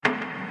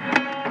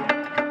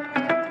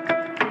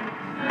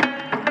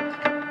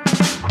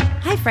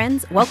Hi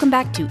friends, welcome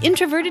back to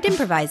Introverted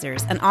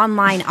Improvisers, an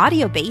online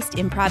audio-based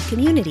improv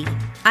community.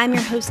 I'm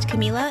your host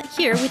Camila,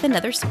 here with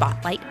another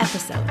Spotlight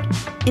episode.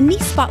 In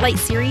these Spotlight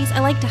series,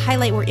 I like to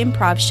highlight where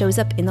improv shows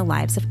up in the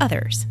lives of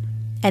others.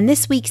 And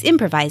this week's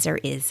improviser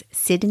is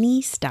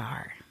Sidonie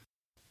Starr.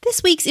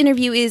 This week's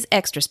interview is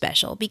extra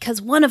special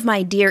because one of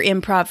my dear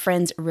improv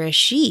friends,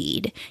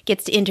 Rashid,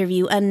 gets to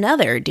interview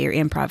another dear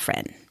improv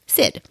friend,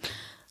 Sid.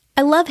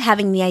 I love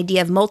having the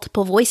idea of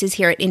multiple voices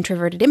here at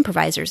Introverted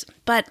Improvisers,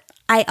 but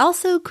I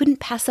also couldn't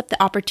pass up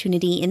the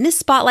opportunity in this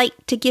spotlight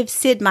to give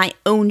Sid my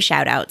own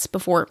shout-outs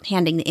before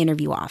handing the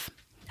interview off.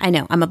 I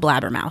know, I'm a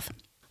blabbermouth.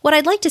 What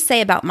I'd like to say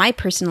about my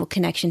personal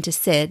connection to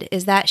Sid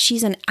is that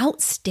she's an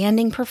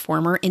outstanding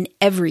performer in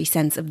every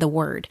sense of the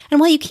word. And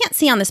while you can't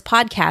see on this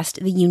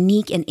podcast the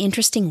unique and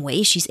interesting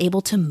way she's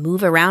able to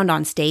move around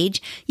on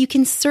stage, you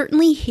can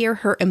certainly hear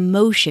her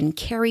emotion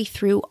carry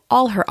through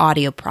all her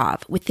audio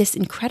prov with this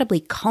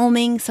incredibly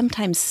calming,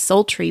 sometimes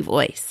sultry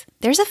voice.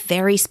 There's a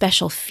very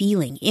special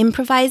feeling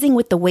improvising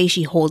with the way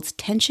she holds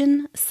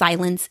tension,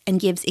 silence, and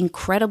gives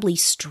incredibly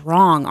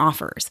strong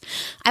offers.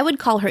 I would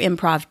call her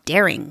improv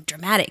daring,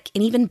 dramatic,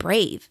 and even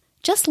brave.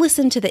 Just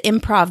listen to the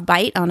improv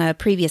bite on a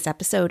previous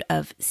episode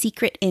of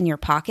Secret in Your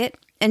Pocket,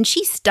 and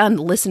she stunned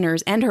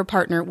listeners and her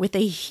partner with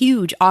a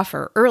huge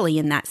offer early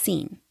in that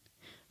scene.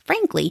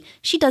 Frankly,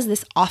 she does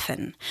this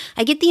often.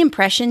 I get the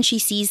impression she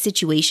sees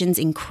situations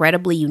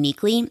incredibly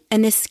uniquely,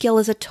 and this skill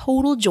is a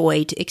total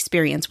joy to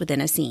experience within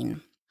a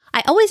scene.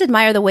 I always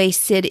admire the way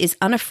Sid is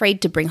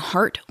unafraid to bring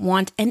heart,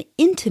 want, and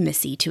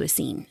intimacy to a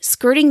scene,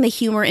 skirting the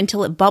humor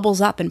until it bubbles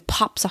up and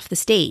pops off the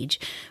stage.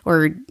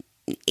 Or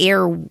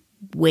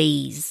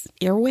airwaves.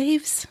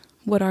 Airwaves?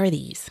 What are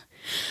these?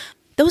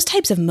 Those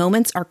types of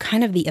moments are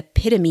kind of the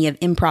epitome of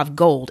improv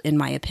gold, in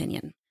my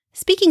opinion.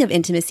 Speaking of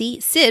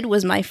intimacy, Sid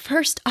was my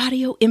first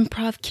audio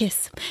improv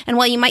kiss. And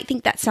while you might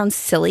think that sounds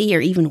silly or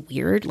even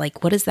weird,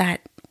 like what does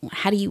that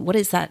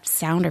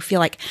sound or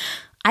feel like?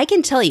 I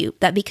can tell you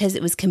that because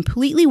it was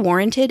completely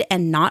warranted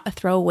and not a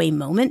throwaway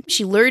moment,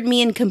 she lured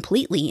me in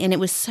completely, and it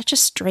was such a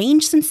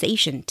strange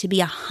sensation to be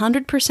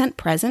 100%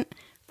 present,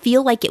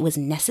 feel like it was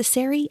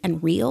necessary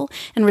and real,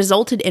 and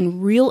resulted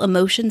in real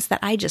emotions that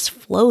I just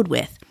flowed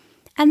with.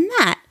 And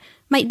that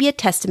might be a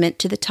testament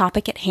to the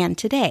topic at hand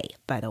today,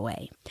 by the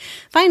way.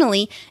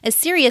 Finally, as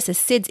serious as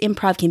Sid's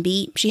improv can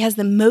be, she has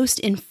the most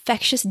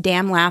infectious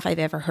damn laugh I've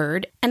ever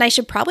heard, and I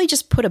should probably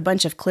just put a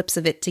bunch of clips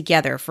of it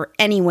together for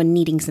anyone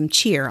needing some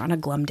cheer on a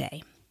glum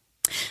day.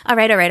 All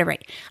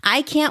right.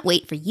 I can't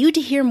wait for you to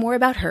hear more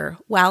about her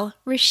while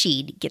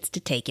Rashid gets to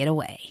take it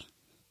away.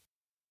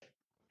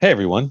 Hey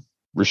everyone,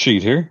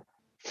 Rashid here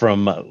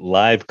from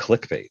Live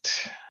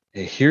Clickbait,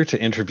 here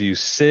to interview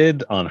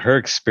Sid on her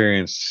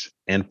experience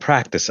and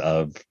practice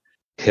of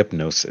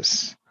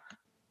hypnosis.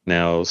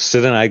 Now,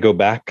 Sid and I go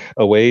back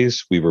a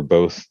ways. We were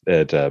both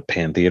at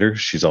Pan Theater.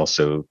 She's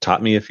also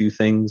taught me a few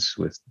things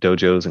with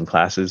dojos and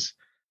classes.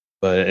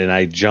 And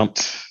I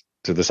jumped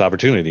to this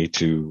opportunity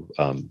to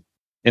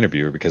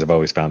interview her because I've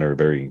always found her a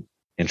very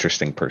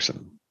interesting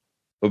person.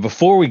 But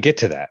before we get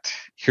to that,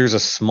 here's a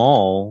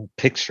small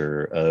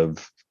picture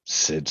of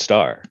Sid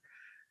Starr.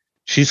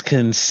 She's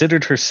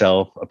considered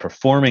herself a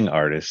performing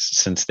artist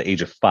since the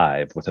age of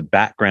 5 with a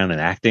background in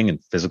acting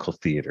and physical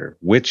theater,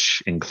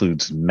 which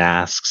includes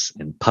masks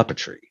and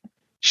puppetry.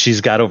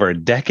 She's got over a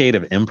decade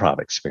of improv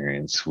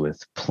experience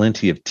with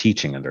plenty of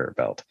teaching under her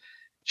belt.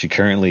 She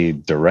currently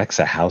directs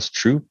a house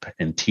troupe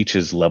and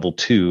teaches level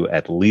 2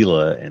 at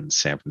Leela in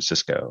San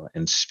Francisco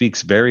and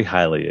speaks very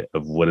highly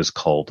of what is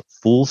called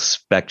full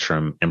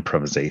spectrum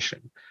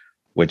improvisation,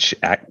 which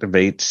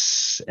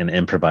activates an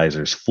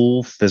improviser's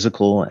full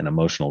physical and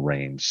emotional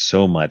range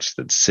so much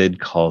that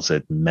Sid calls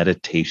it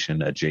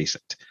meditation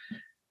adjacent.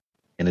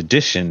 In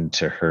addition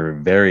to her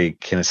very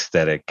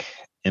kinesthetic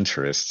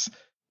interests,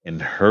 in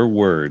her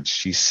words,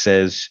 she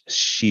says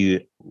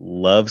she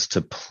loves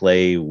to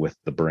play with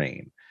the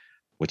brain,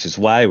 which is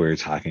why we're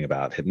talking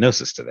about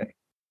hypnosis today.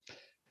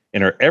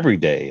 In her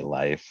everyday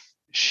life,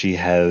 she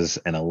has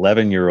an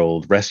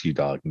 11-year-old rescue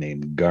dog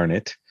named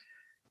Garnet.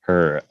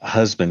 Her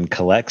husband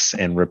collects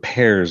and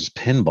repairs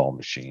pinball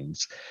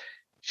machines.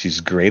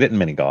 She's great at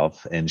mini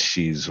golf, and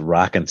she's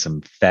rocking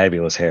some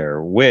fabulous hair,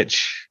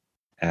 which,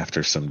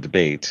 after some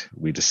debate,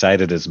 we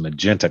decided is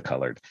magenta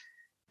colored.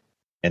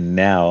 And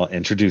now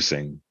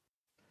introducing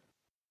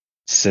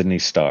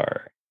Sidonie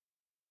Starr.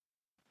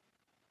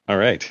 All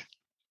right.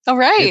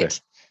 Hey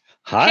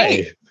Hi.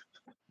 Hey.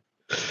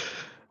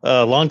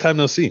 Long time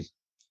no see.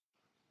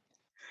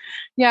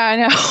 Yeah, I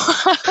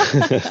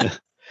know.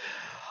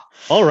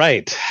 All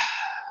right,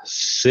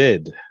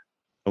 Sid,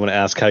 I want to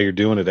ask how you're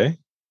doing today.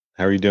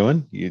 How are you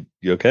doing? You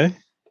okay?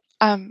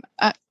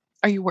 Are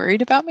you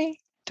worried about me?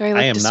 Do I look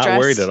I am distressed? not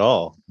worried at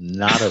all.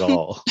 Not at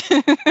all.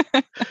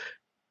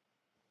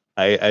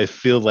 I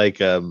feel like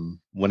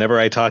whenever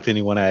I talk to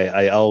anyone,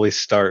 I always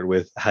start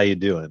with how you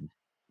doing.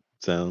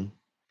 So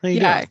how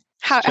you doing?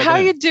 How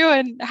you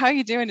doing? How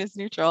you doing is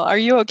neutral. Are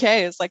you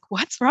okay? It's like,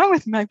 what's wrong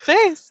with my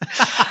face?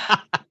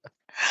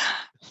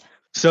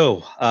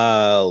 So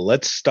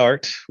let's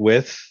start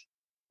with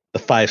the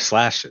 5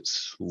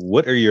 slashes.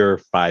 What are your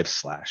 5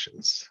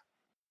 slashes?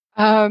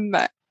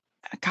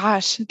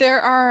 Gosh,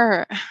 there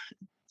are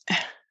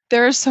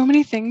so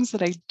many things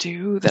that I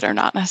do that are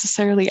not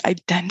necessarily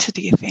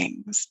identity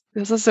things.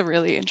 This is a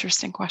really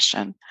interesting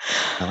question.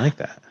 I like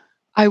that.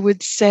 I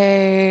would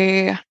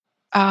say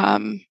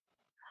I'm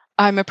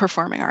a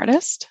performing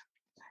artist.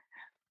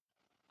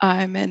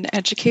 I'm an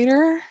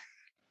educator.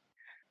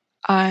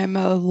 I'm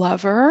a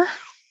lover.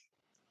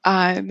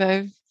 I'm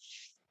a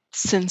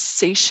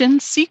sensation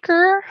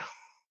seeker.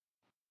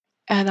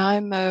 And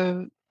I'm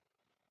a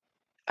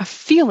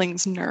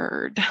feelings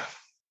nerd.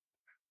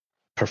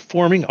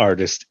 Performing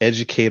artist,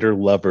 educator,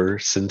 lover,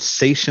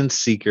 sensation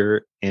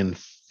seeker, and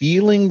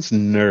feelings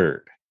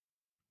nerd.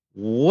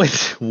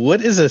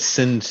 What is a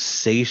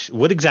sensation?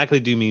 What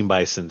exactly do you mean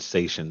by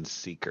sensation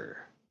seeker?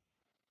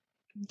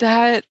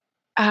 That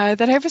I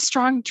have a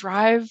strong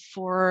drive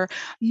for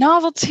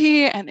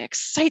novelty and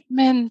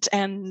excitement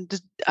and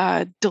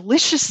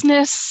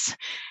deliciousness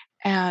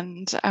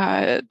and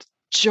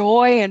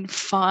joy and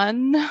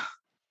fun.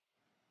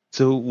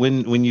 So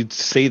when you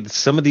say that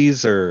some of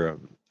these are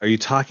you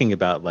talking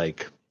about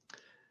like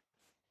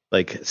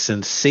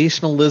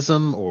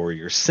sensationalism or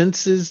your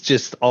senses,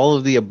 just all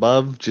of the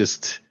above,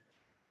 just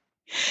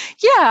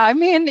I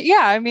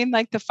mean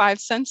like the 5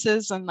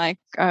 senses and like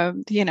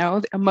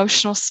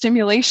emotional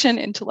stimulation,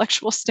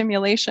 intellectual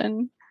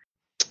stimulation.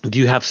 do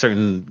you have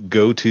certain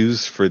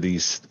go-tos for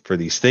these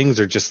things,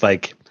 or just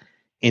like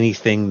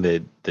anything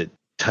that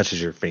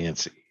touches your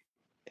fancy?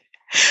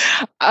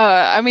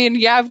 I mean,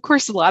 yeah, of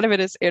course, a lot of it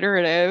is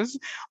iterative.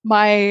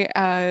 My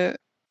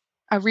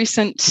a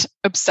recent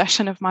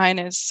obsession of mine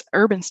is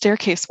urban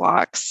staircase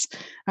walks.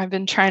 I've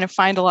been trying to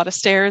find a lot of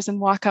stairs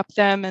and walk up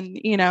them and,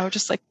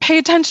 just like pay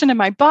attention to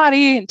my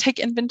body and take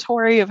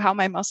inventory of how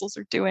my muscles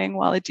are doing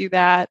while I do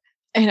that.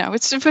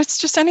 It's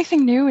just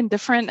anything new and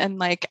different and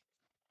like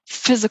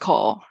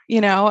physical,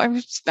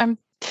 I'm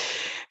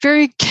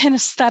very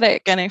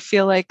kinesthetic, and I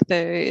feel like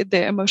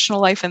the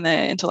emotional life and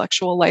the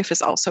intellectual life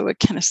is also a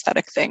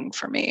kinesthetic thing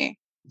for me.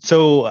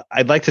 So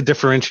I'd like to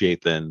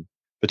differentiate then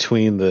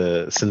between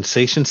the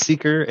sensation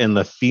seeker and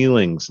the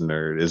feelings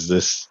nerd. Is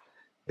this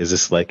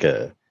like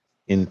a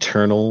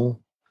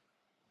internal,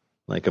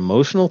 like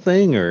emotional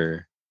thing,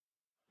 or?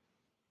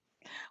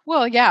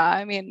 Well, yeah,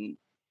 I mean,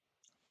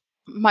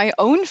 my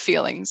own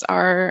feelings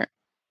are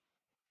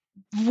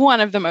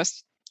one of the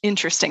most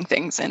interesting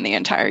things in the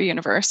entire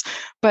universe.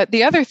 But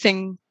the other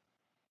thing,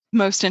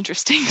 most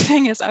interesting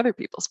thing, is other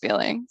people's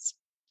feelings.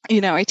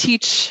 I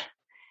teach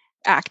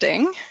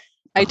acting.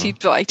 I teach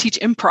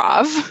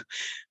improv,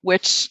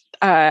 which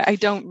I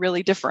don't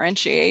really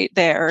differentiate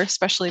there,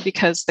 especially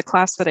because the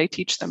class that I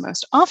teach the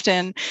most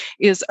often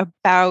is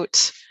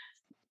about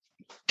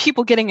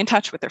people getting in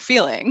touch with their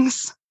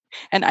feelings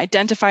and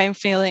identifying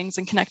feelings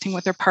and connecting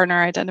with their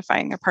partner,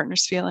 identifying their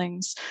partner's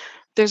feelings.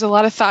 There's a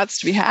lot of thoughts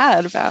to be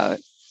had about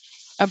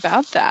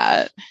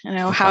that.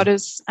 How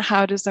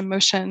does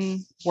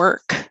emotion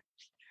work?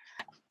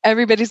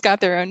 Everybody's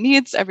got their own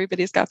needs.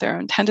 Everybody's got their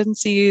own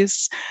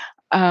tendencies.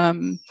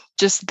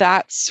 Just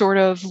that sort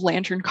of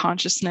lantern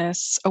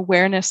consciousness,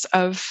 awareness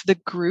of the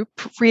group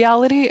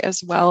reality,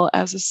 as well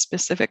as a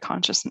specific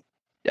consciousness,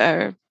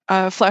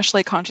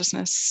 flashlight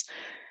consciousness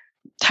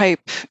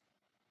type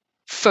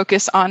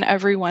focus on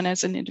everyone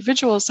as an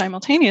individual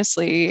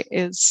simultaneously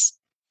is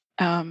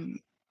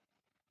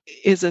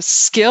a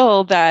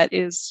skill that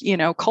is,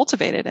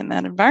 cultivated in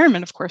that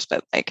environment, of course,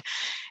 but like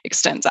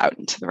extends out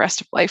into the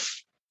rest of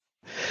life.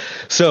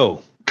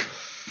 So,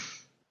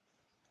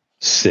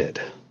 Sid,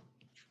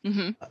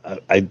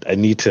 I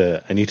need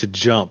to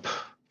jump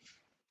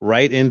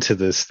right into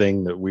this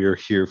thing that we're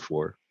here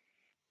for.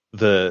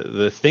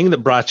 The thing that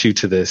brought you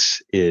to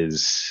this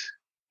is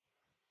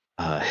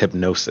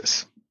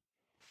hypnosis.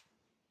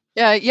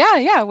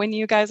 Yeah. When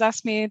you guys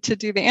asked me to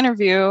do the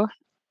interview,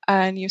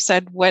 and you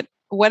said, "What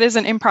is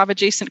an improv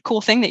adjacent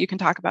cool thing that you can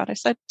talk about?" I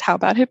said, "How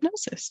about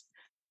hypnosis?"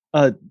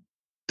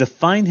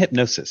 Define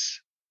hypnosis.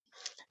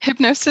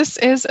 Hypnosis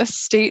is a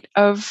state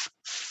of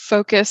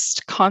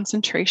focused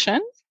concentration,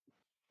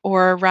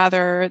 or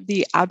rather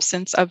the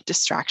absence of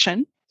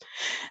distraction,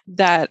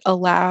 that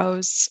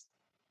allows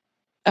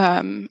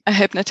a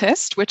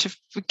hypnotist, which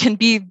can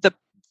be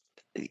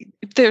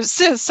there's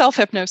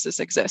self-hypnosis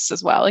exists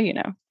as well,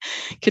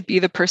 could be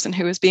the person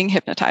who is being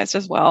hypnotized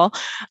as well.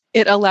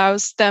 It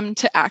allows them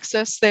to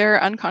access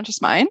their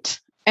unconscious mind,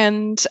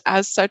 and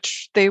as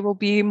such, they will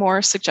be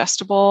more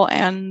suggestible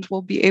and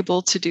will be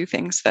able to do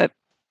things that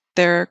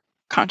their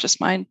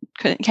conscious mind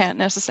can't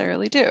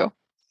necessarily do.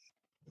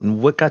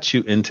 What got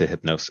you into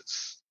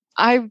hypnosis?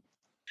 I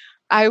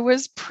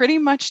was pretty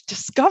much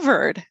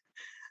discovered.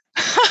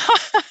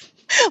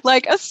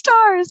 Like a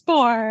star is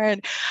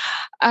born.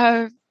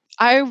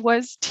 I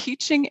was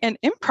teaching an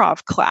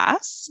improv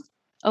class,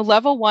 a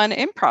level 1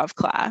 improv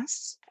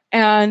class.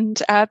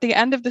 And at the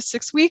end of the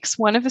 6 weeks,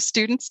 one of the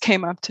students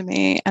came up to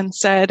me and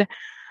said,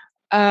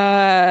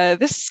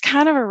 this is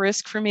kind of a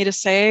risk for me to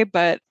say,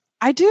 but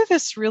I do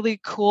this really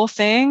cool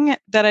thing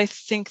that I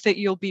think that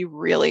you'll be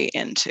really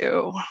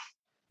into.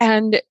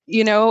 And,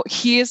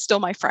 he is still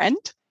my friend,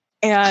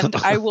 and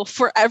I will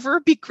forever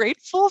be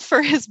grateful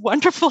for his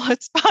wonderful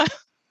chutzpah.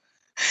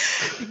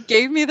 He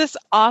gave me this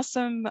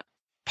awesome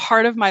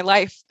part of my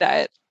life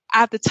that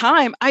at the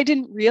time I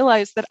didn't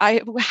realize that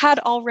I had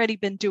already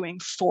been doing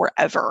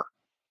forever.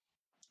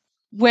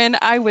 When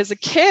I was a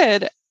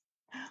kid,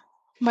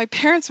 my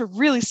parents were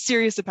really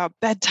serious about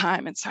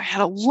bedtime. And so I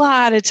had a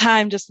lot of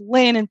time just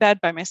laying in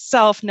bed by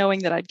myself,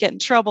 knowing that I'd get in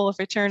trouble if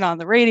I turned on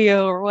the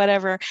radio or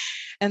whatever.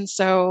 And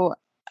so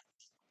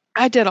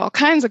I did all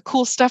kinds of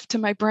cool stuff to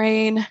my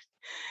brain,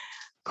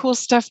 cool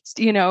stuff,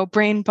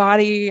 brain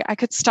body. I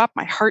could stop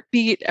my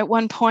heartbeat at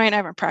one point. I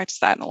haven't practiced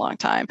that in a long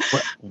time.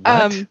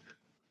 What?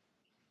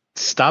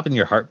 Stopping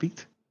your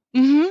heartbeat?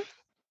 Mm-hmm.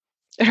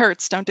 It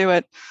hurts. Don't do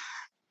it.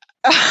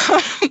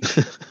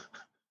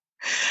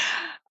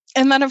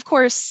 And then, of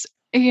course,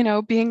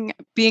 being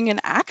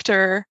an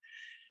actor,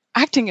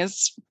 acting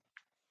is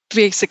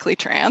basically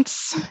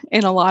trance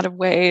in a lot of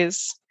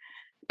ways.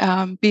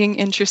 Being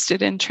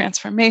interested in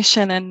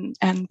transformation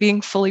and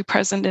being fully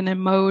present in a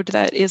mode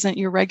that isn't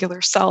your regular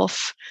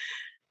self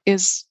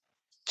is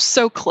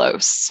so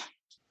close.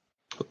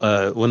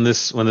 When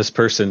this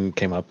person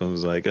came up and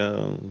was like,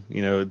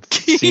 it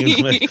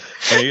seemed like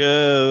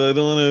I don't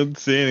want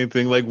to say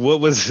anything. Like, what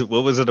was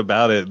it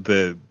about it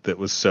that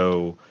was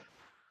so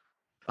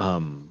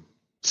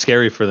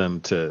scary for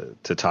them to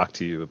talk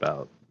to you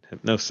about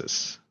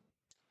hypnosis?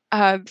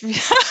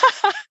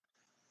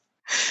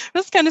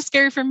 That's kind of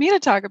scary for me to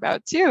talk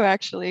about too,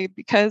 actually,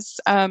 because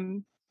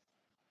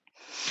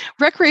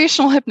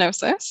recreational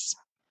hypnosis,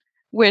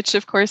 which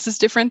of course is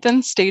different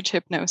than stage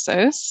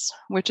hypnosis,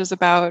 which is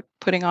about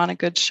putting on a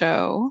good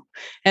show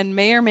and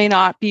may or may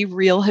not be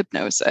real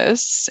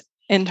hypnosis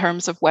in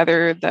terms of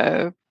whether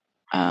the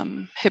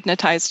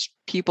hypnotized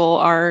people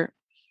are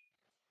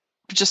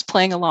just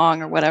playing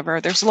along or whatever.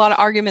 There's a lot of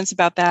arguments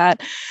about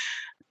that.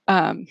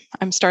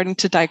 I'm starting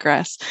to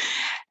digress.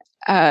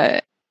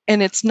 And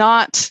it's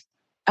not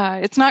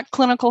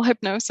clinical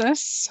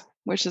hypnosis,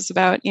 which is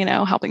about,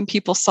 helping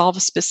people solve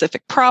a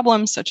specific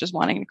problem, such as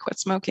wanting to quit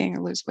smoking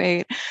or lose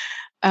weight.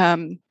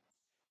 The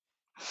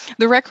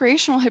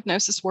recreational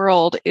hypnosis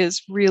world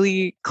is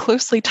really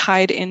closely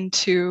tied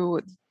into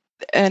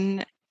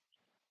an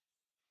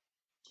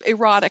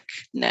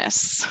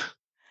eroticness.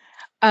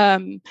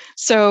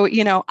 So,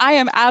 I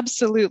am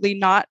absolutely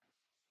not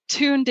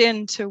tuned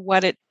into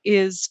what it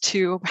is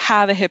to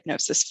have a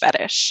hypnosis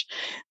fetish.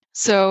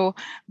 So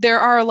there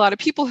are a lot of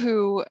people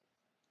who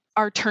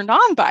are turned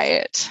on by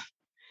it,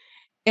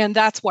 and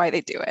that's why they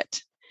do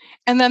it.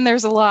 And then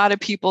there's a lot of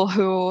people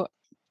who,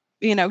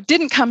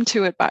 didn't come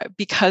to it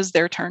because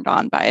they're turned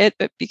on by it,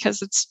 but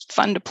because it's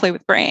fun to play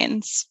with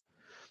brains.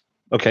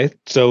 Okay,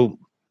 so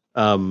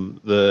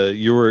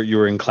you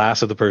were in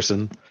class with the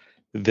person.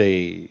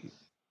 They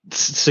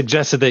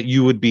suggested that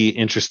you would be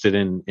interested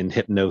in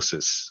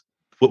hypnosis.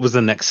 What was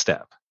the next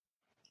step?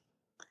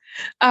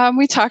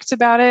 We talked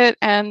about it,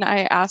 and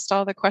I asked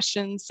all the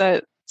questions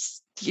that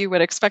you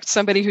would expect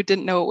somebody who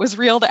didn't know it was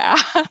real to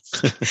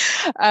ask.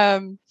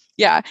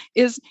 Yeah.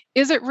 Is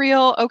it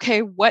real?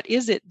 Okay. What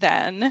is it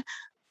then?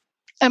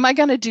 Am I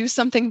going to do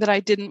something that I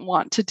didn't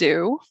want to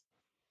do?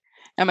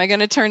 Am I going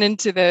to turn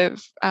into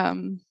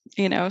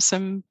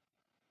some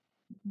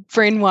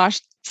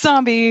brainwashed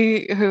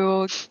zombie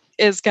who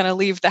is going to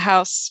leave the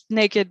house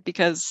naked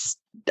because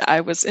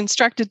I was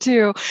instructed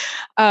to?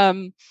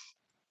 He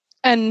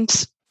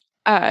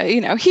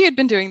had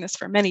been doing this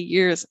for many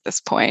years at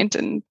this point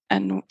and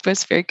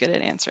was very good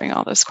at answering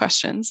all those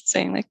questions,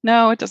 saying like,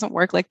 no, it doesn't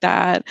work like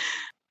that.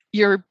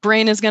 Your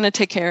brain is going to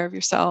take care of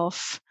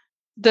yourself.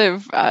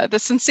 The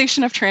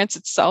sensation of trance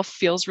itself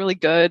feels really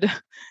good.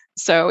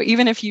 So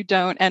even if you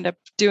don't end up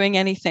doing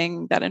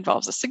anything that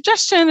involves a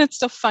suggestion, it's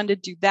still fun to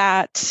do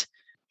that.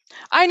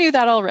 I knew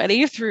that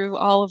already through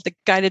all of the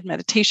guided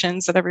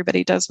meditations that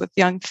everybody does with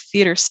young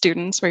theater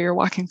students, where you're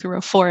walking through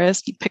a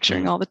forest and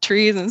picturing all the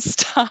trees and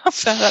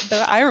stuff.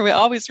 I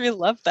always really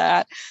loved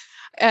that.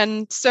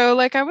 And so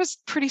I was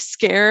pretty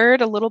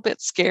scared, a little bit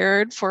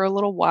scared for a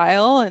little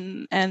while.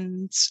 And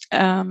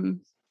a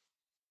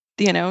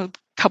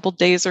couple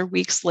days or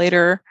weeks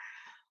later,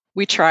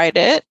 we tried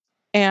it.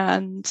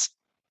 And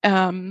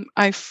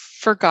I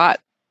forgot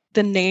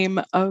the name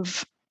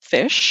of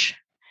fish.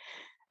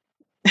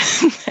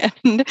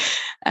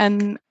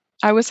 and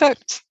I was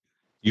hooked.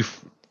 You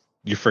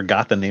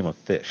forgot the name of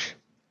fish?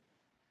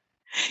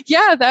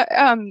 Yeah,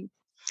 that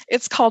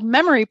it's called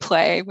memory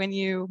play, when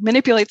you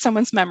manipulate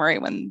someone's memory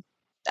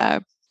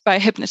by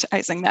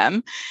hypnotizing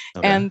them.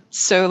 Okay. And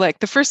so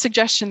the first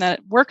suggestion that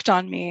worked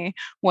on me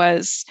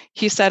was,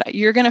 he said,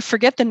 you're going to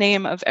forget the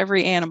name of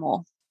every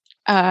animal.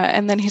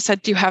 And then he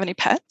said, do you have any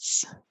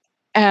pets?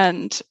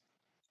 And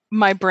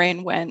my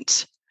brain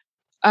went,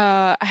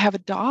 I have a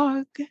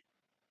dog.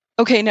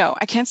 Okay, no,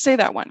 I can't say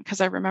that one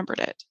because I remembered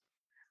it.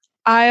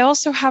 I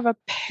also have a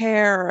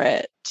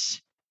parrot.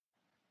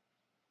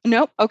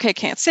 Nope. Okay,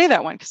 can't say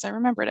that one because I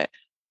remembered it.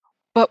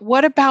 But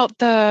what about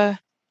the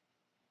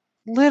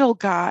little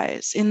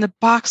guys in the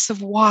box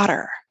of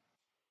water?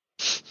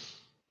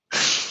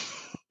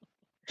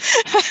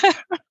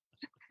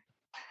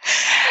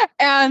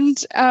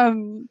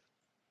 And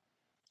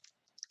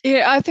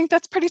yeah, I think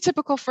that's pretty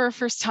typical for a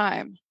first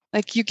time.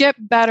 Like, you get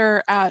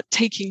better at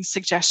taking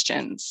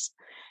suggestions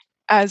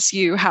as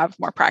you have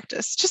more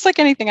practice, just like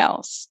anything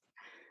else.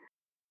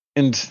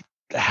 And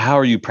how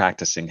are you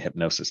practicing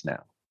hypnosis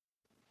now?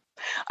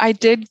 I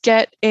did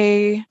get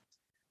a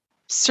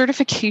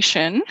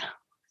certification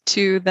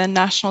to the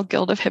National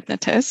Guild of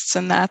Hypnotists,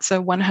 and that's a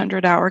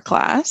 100-hour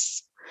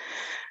class.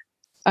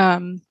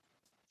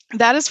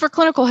 That is for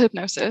clinical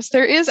hypnosis.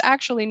 There is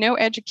actually no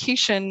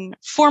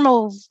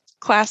formal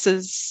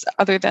classes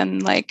other than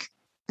like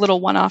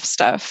little one-off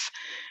stuff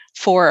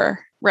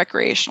for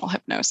recreational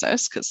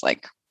hypnosis, because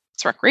like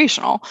it's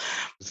recreational.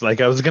 It's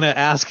like I was going to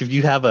ask if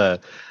you have a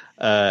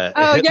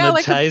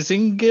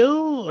hypnotizing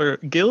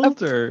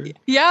guild or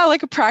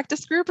like a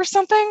practice group or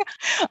something.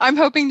 I'm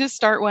hoping to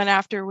start one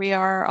after we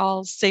are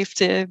all safe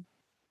to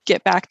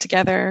get back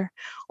together,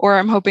 or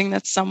I'm hoping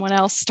that someone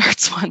else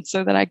starts one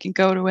so that I can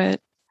go to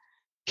it.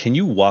 Can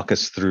you walk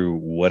us through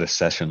what a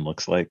session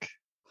looks like?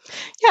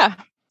 Yeah.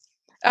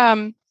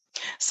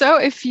 So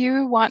if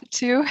you want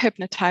to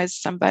hypnotize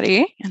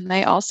somebody and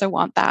they also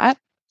want that,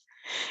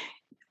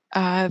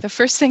 the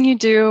first thing you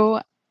do,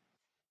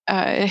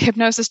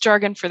 hypnosis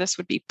jargon for this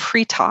would be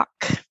pre-talk.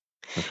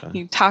 Okay.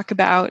 You talk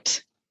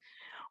about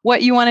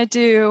what you want to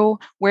do,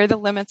 where the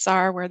limits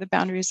are, where the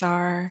boundaries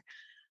are.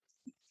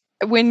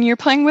 When you're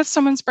playing with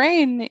someone's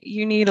brain,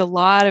 you need a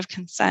lot of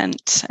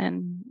consent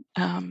and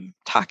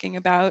talking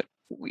about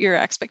your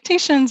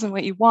expectations and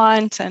what you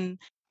want, and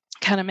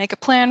kind of make a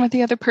plan with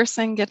the other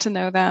person, get to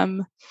know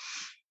them.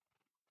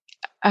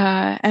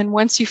 And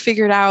once you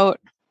figured out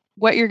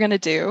what you're going to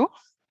do,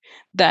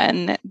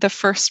 then the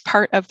first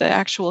part of the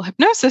actual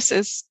hypnosis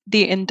is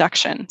the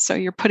induction. So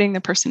you're putting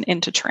the person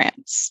into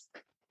trance.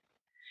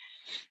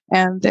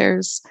 And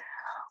there's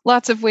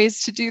lots of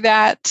ways to do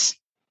that.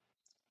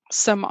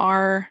 Some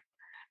are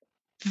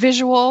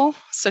visual,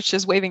 such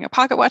as waving a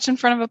pocket watch in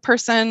front of a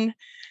person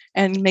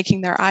and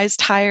making their eyes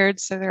tired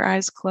so their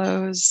eyes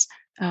close.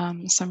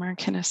 Some are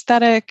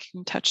kinesthetic, you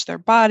can touch their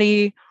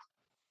body.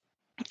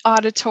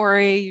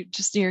 Auditory,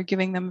 you're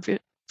giving them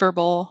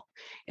verbal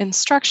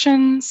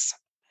instructions.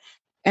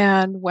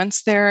 And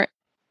once they're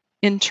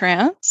in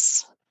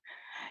trance,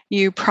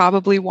 you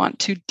probably want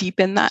to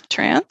deepen that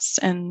trance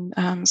and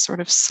sort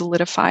of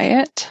solidify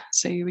it.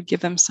 So you would give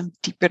them some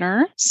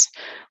deepeners,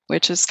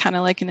 which is kind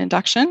of like an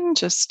induction,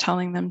 just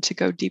telling them to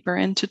go deeper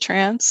into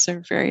trance. There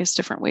are various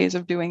different ways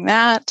of doing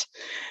that,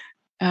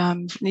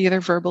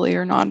 either verbally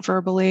or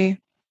non-verbally.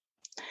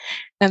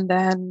 And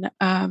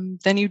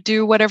then you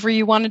do whatever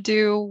you want to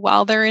do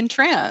while they're in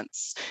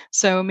trance.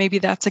 So maybe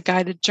that's a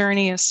guided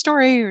journey, a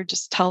story, or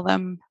just tell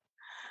them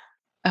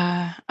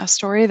a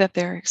story that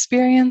they're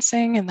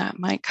experiencing, and that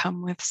might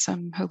come with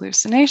some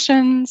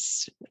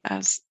hallucinations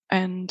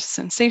and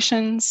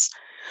sensations.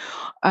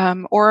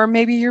 Or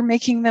maybe you're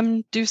making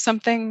them do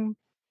something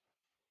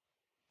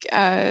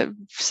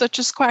such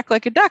as quack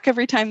like a duck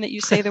every time that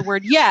you say the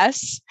word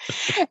yes.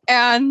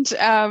 And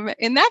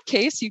in that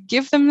case, you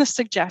give them the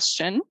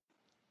suggestion,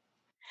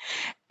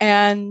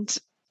 and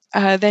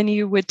then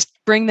you would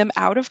bring them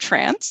out of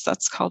trance.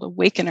 That's called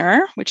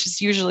awakener, which is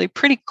usually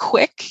pretty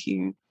quick.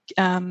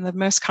 The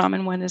most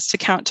common one is to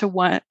count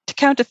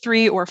to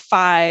 3 or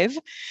 5.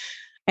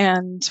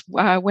 And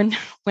when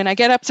I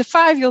get up to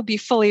 5, you'll be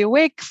fully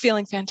awake,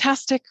 feeling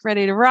fantastic,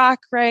 ready to rock,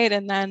 right?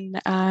 And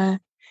then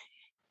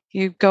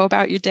you go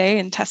about your day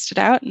and test it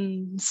out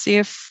and see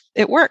if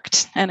it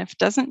worked. And if it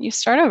doesn't, you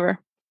start over.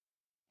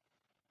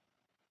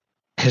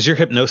 Has your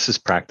hypnosis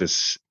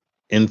practice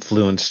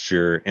influenced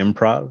your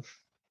improv?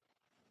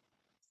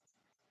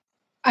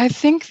 I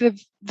think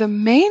the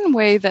main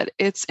way that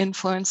it's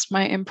influenced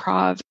my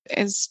improv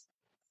is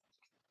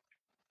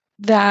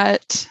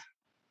that,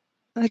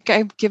 like,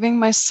 I'm giving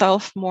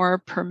myself more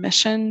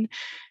permission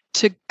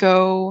to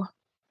go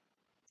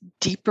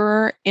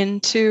deeper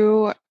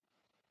into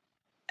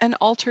an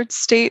altered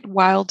state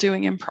while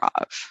doing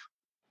improv.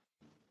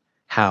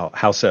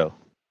 How so?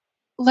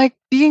 Like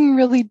being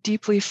really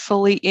deeply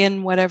fully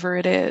in whatever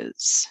it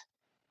is.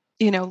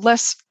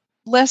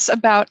 Less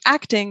about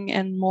acting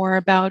and more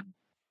about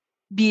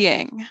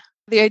being.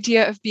 The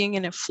idea of being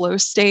in a flow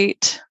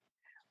state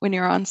when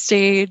you're on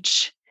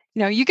stage.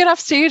 You get off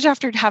stage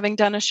after having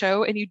done a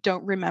show and you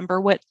don't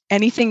remember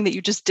anything that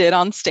you just did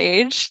on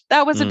stage.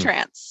 That was a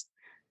trance.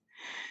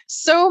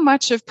 So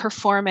much of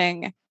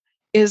performing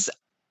is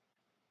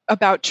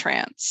about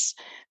trance.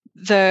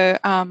 The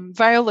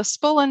Viola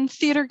Spolin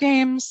theater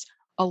games,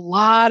 a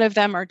lot of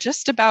them are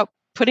just about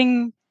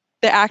putting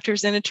the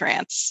actors in a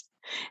trance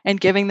and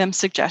giving them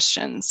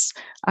suggestions.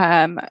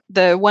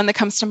 The one that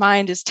comes to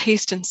mind is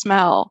Taste and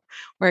Smell,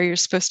 where you're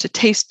supposed to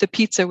taste the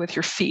pizza with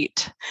your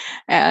feet.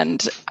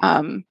 And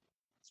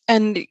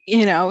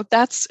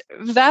that's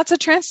a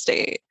trance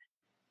state.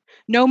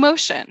 No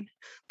motion.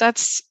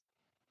 That's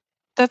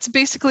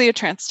basically a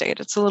trance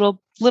state. It's a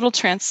little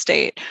trance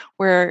state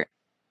where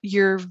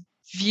your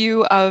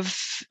view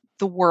of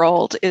the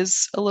world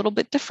is a little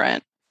bit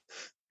different.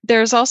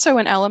 there's also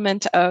an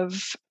element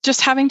of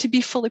just having to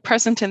be fully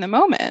present in the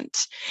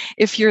moment.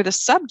 If you're the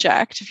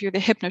subject, if you're the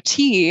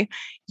hypnotee,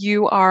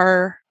 you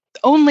are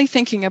only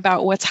thinking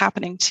about what's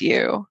happening to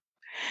you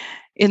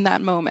in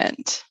that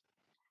moment.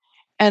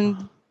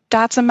 And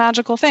that's a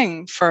magical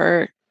thing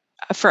for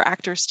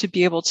actors to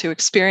be able to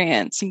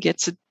experience and get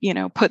to,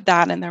 put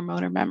that in their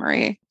motor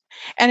memory.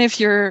 And if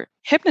you're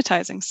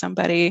hypnotizing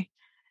somebody,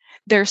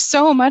 there's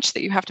so much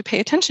that you have to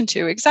pay attention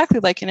to, exactly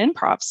like an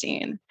improv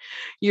scene.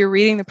 You're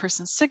reading the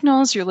person's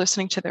signals, you're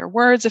listening to their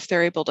words, if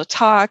they're able to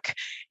talk,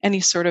 any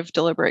sort of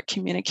deliberate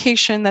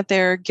communication that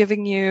they're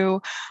giving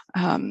you.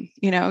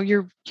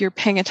 You're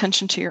paying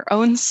attention to your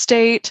own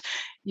state.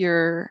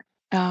 You're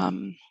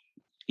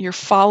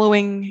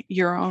following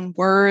your own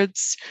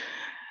words.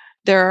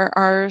 There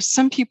are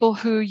some people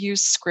who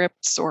use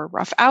scripts or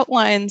rough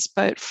outlines,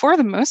 but for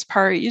the most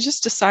part, you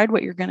just decide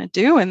what you're going to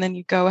do and then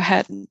you go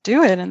ahead and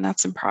do it, and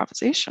that's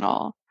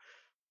improvisational.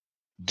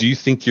 Do you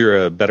think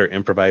you're a better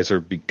improviser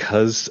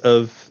because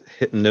of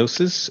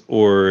hypnosis,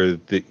 or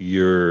that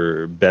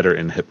you're better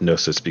in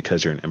hypnosis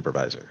because you're an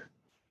improviser?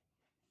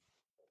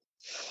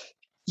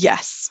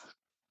 Yes.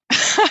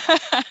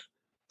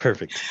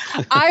 Perfect.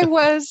 I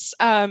was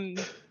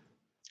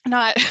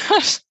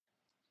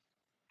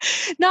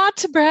not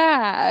to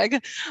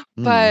brag,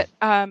 but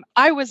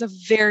I was a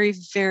very,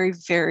 very,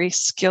 very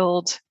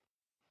skilled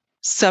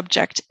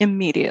subject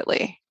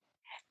immediately.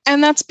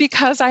 And that's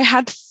because I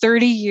had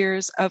 30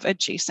 years of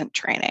adjacent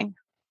training.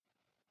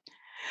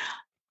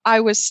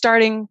 I was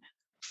starting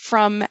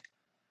from,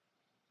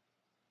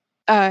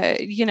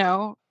 being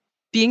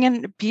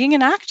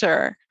an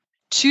actor,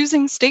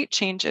 choosing state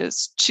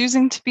changes,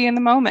 choosing to be in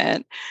the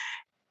moment.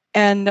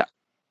 And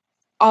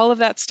all of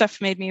that stuff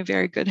made me a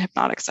very good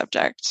hypnotic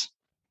subject.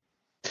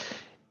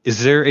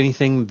 Is there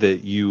anything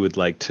that you would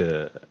like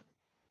to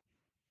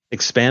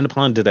expand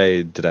upon? Did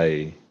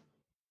I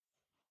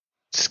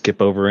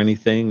skip over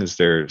anything? Is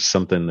there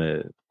something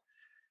that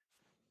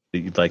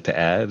you'd like to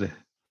add?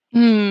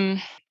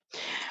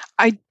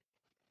 I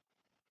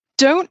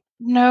don't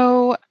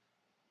know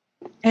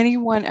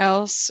anyone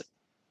else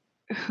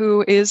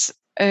who is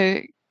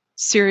a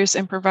serious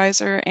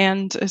improviser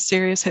and a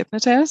serious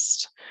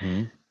hypnotist.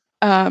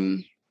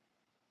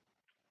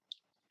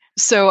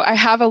 So I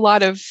have a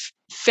lot of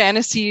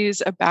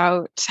fantasies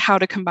about how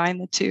to combine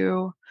the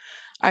two.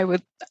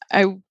 I'm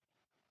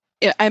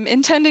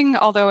intending,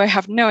 although I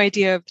have no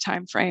idea of the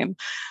time frame,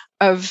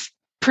 of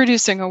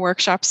producing a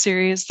workshop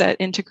series that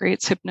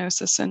integrates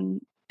hypnosis and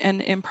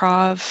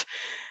improv.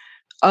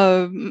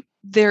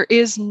 There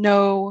is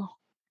no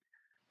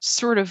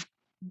sort of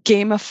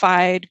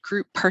gamified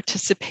group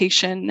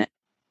participation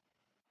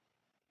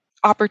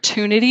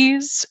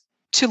opportunities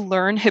to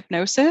learn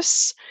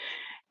hypnosis.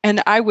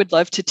 And I would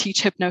love to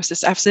teach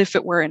hypnosis as if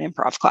it were an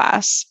improv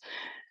class.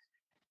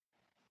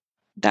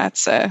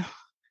 That's a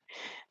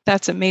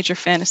major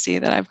fantasy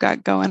that I've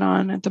got going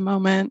on at the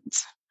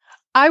moment.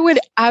 I would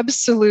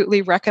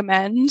absolutely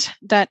recommend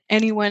that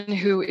anyone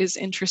who is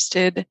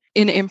interested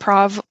in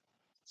improv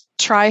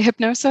try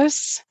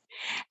hypnosis.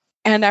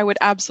 And I would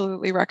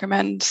absolutely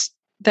recommend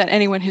that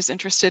anyone who's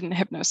interested in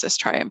hypnosis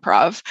try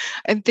improv.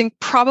 I think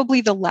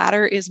probably the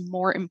latter is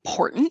more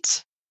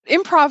important.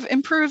 Improv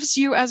improves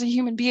you as a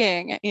human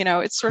being.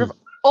 It's sort of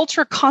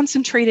ultra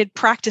concentrated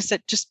practice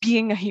at just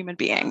being a human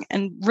being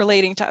and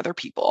relating to other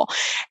people.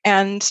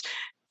 And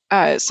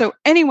so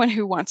anyone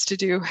who wants to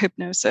do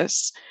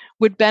hypnosis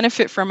would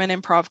benefit from an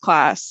improv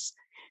class.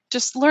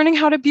 Just learning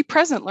how to be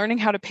present, learning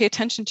how to pay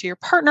attention to your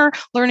partner,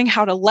 learning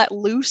how to let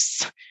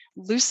loose,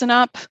 loosen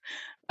up,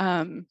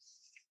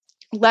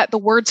 let the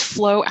words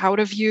flow out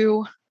of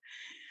you,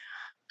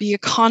 be a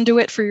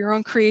conduit for your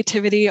own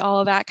creativity,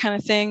 all of that kind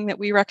of thing that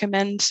we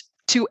recommend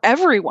to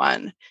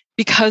everyone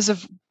because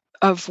of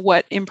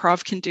what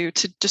improv can do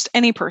to just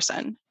any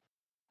person.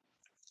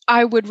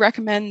 I would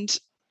recommend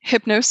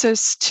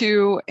hypnosis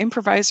to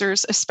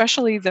improvisers,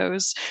 especially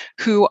those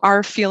who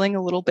are feeling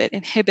a little bit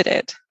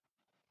inhibited.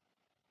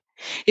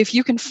 If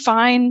you can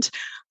find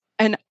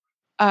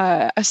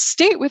a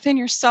state within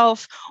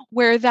yourself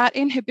where that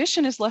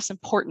inhibition is less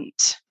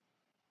important,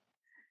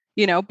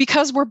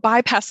 because we're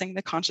bypassing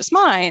the conscious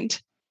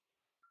mind,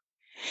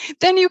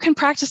 then you can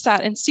practice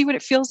that and see what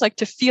it feels like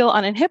to feel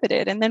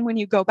uninhibited. And then when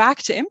you go back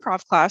to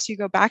improv class, you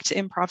go back to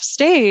improv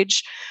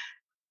stage,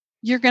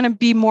 you're going to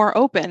be more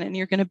open and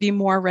you're going to be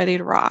more ready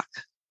to rock.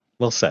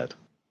 Well said.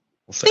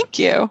 Thank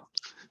you.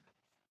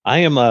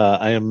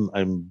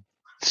 I'm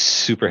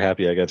super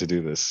happy I got to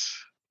do this.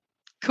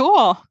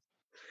 Cool.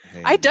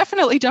 I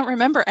definitely don't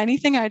remember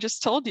anything I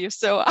just told you,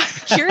 so I'm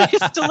curious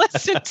to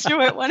listen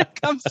to it when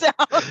it comes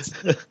out.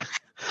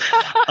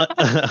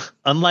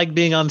 Unlike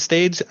being on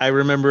stage, I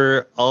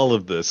remember all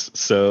of this.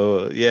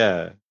 So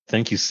yeah,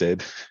 thank you,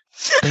 Sid.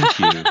 Thank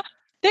you.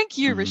 Thank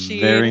you,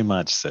 Rashid. Very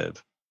much, Sid.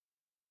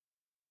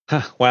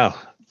 Wow.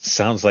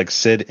 Sounds like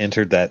Sid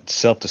entered that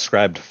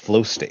self-described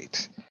flow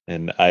state.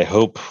 And I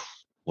hope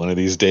one of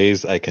these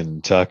days I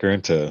can talk her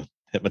into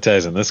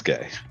hypnotizing this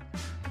guy.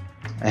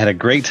 I had a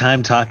great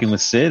time talking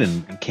with Sid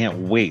and can't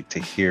wait to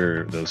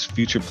hear those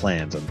future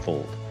plans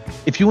unfold.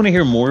 If you want to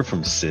hear more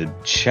from Sid,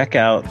 check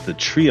out the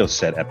trio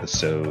set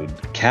episode,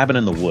 Cabin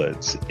in the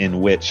Woods,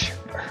 in which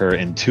her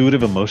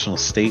intuitive emotional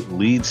state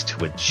leads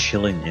to a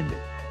chilling ending.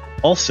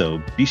 Also,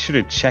 be sure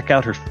to check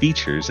out her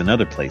features in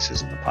other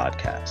places in the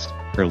podcast.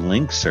 Her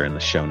links are in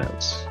the show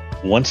notes.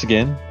 Once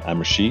again, I'm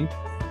Rashid.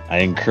 I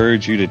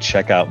encourage you to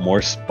check out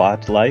more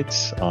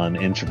spotlights on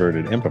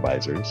introverted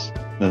improvisers.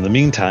 In the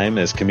meantime,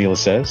 as Camila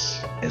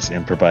says, as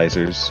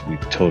improvisers,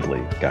 we've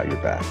totally got your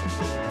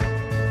back.